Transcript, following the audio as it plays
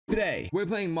Today, we're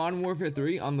playing Modern Warfare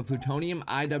 3 on the Plutonium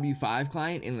IW5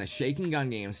 client in the Shakin gun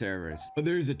game servers. But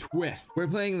there's a twist. We're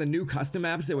playing the new custom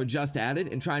maps that were just added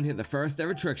and trying to hit the first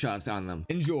ever trick shots on them.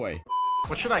 Enjoy.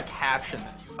 What should I caption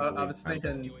this? I was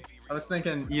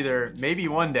thinking either maybe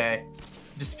one day,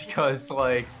 just because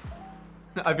like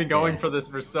I've been going for this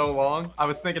for so long. I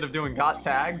was thinking of doing got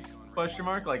tags ?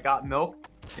 Like got milk,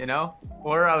 you know?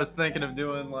 Or I was thinking of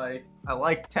doing like I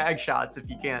like tag shots if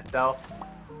you can't tell.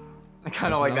 I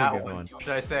kind of like that one. Should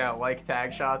I say I like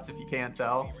tag shots if you can't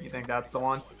tell? You think that's the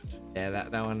one? Yeah,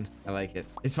 that one, I like it.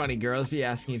 It's funny, girls be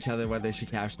asking each other what they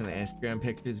should caption the Instagram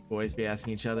pictures. Boys be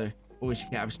asking each other what we should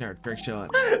caption our trick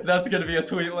shot. That's gonna be a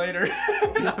tweet later.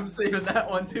 I'm saving that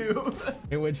one too.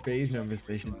 In which phase numbers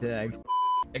they should tag.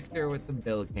 Victor with the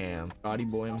bill cam. Naughty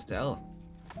boy himself.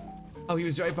 Oh, he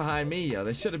was right behind me, yo.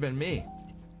 That should have been me.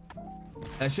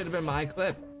 That should have been my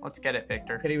clip. Let's get it,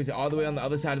 Victor. And he was all the way on the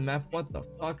other side of the map. What the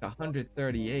fuck?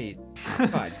 138.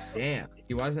 God damn.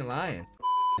 He wasn't lying.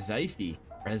 Zifey.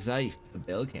 Rezife. The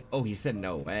bill cam. Oh, he said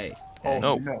no way. Oh,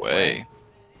 no way.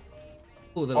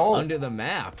 Oh, little under the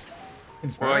map.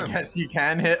 Well, I guess you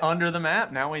can hit under the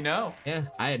map. Now we know. Yeah,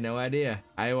 I had no idea.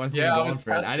 I wasn't even going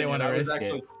for it. I didn't want to risk it. I was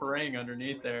actually spraying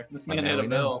underneath there. This man hit a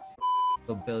bill.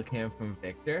 Little bill cam from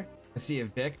Victor. Let's see if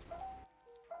Vic.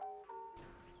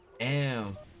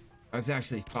 Damn. I was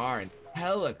actually far and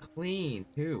hella clean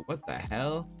too. What the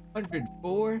hell?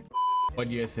 104?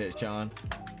 What'd you just hit, Shawn?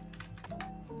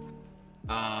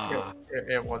 Ah.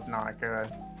 It was not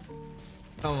good.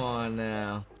 Come on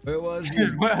now. Where was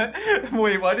you?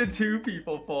 Wait, why did two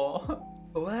people fall?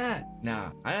 What?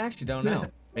 Nah, I actually don't know.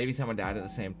 Maybe someone died at the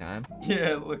same time.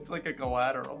 Yeah, it looked like a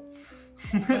collateral.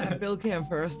 Bill cam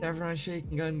first ever on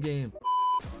Shakin gun game.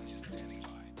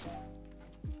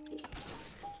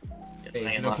 Hey,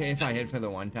 is it okay if I hit for the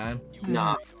one time?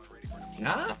 Nah.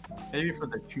 Nah? Maybe for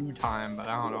the two time, but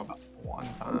I don't know about the one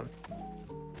time.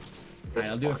 Alright,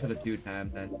 I'll do it for the two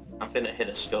time then. I'm finna hit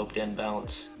a scoped in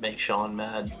bounce, make Shawn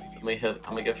mad. I'm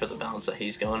gonna go for the bounce that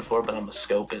he's going for, but I'm gonna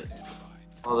scope it.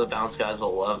 All the bounce guys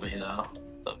will love me though.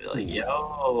 They'll be like,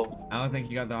 yo. I don't think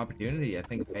you got the opportunity. I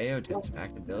think Bayo just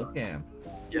smacked the bill cam.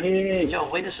 Yo,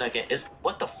 wait a second.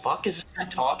 What the fuck is this guy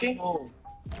talking?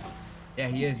 Yeah,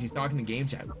 he is. He's talking to game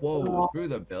chat. Whoa, through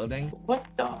the building. What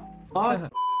the fuck?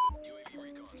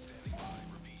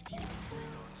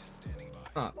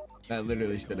 Huh, that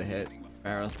literally should have hit.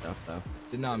 Barrel stuff though.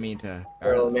 Did not mean to.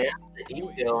 Bro, man, the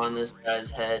ego on this guy's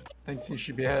head. Thinks he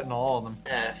should be hitting all of them.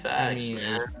 Yeah, facts, I mean,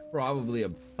 man. it's probably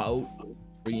about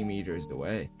 3 meters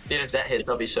away. Dude, if that hits,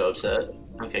 I'll be so upset.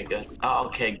 Okay, good. Oh,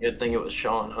 okay, good thing it was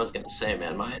Shawn. I was gonna say,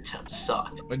 man, my attempt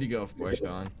sucked. What'd you go for,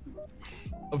 Shawn?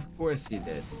 Of course he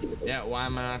did. Yeah, why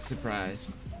am I not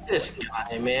surprised? This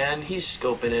guy, man, he's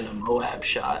scoping in a MOAB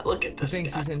shot. Look at He this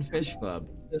thinks guy. he's in Fish Club.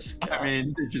 This guy. I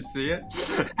mean, did you see it?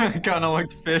 It kind of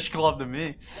looked Fish Club to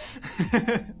me.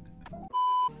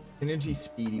 Energy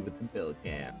Speedy with the bill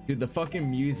cam. Dude, the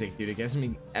fucking music, dude, it gets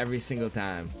me every single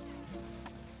time.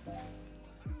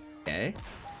 Okay.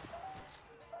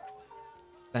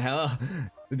 The hell?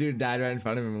 The dude died right in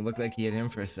front of him and looked like he hit him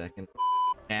for a second.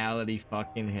 Reality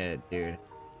fucking hit, dude.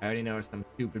 I already know it's some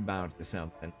stupid bounce or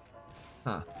something.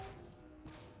 Huh.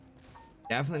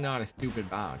 Definitely not a stupid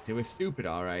bounce. It was stupid,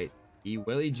 alright. He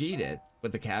Willie G'd it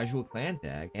with the casual clan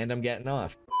tag, and I'm getting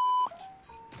off.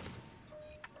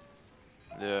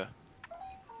 Yeah.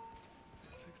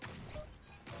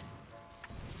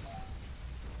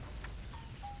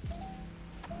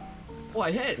 Oh,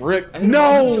 I hit! Rick, I hit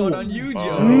no! Shot on you,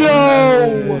 Joe.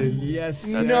 No! Yes,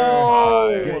 sir.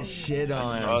 No! Good shit on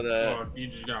I him. saw that. You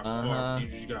just got Uh-huh. fucked.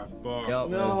 You just got fucked. Yup.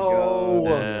 No!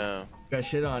 Damn. Good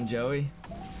shit on Joey.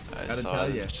 I Gotta saw tell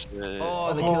that ya. shit.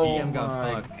 Oh, the kill cam got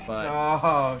fucked, but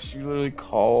Gosh, you literally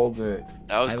called it.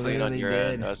 That was I clean on literally your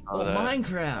did. end. I saw Oh, that.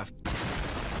 Minecraft.